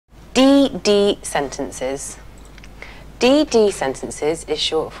DD sentences. DD sentences is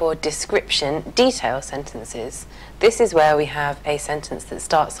short for description detail sentences. This is where we have a sentence that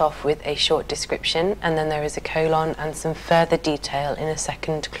starts off with a short description and then there is a colon and some further detail in a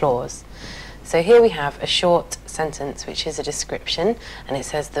second clause. So here we have a short sentence which is a description, and it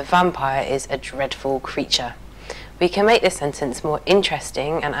says the vampire is a dreadful creature. We can make this sentence more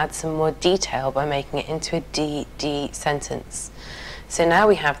interesting and add some more detail by making it into a DD sentence. So now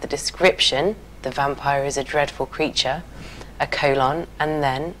we have the description, the vampire is a dreadful creature, a colon, and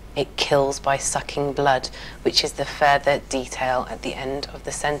then it kills by sucking blood, which is the further detail at the end of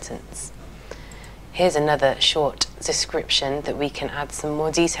the sentence. Here's another short description that we can add some more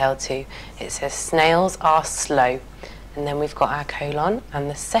detail to. It says snails are slow, and then we've got our colon, and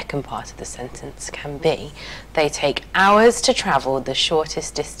the second part of the sentence can be they take hours to travel the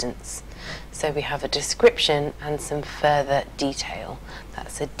shortest distance. So we have a description and some further detail.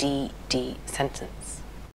 That's a DD sentence.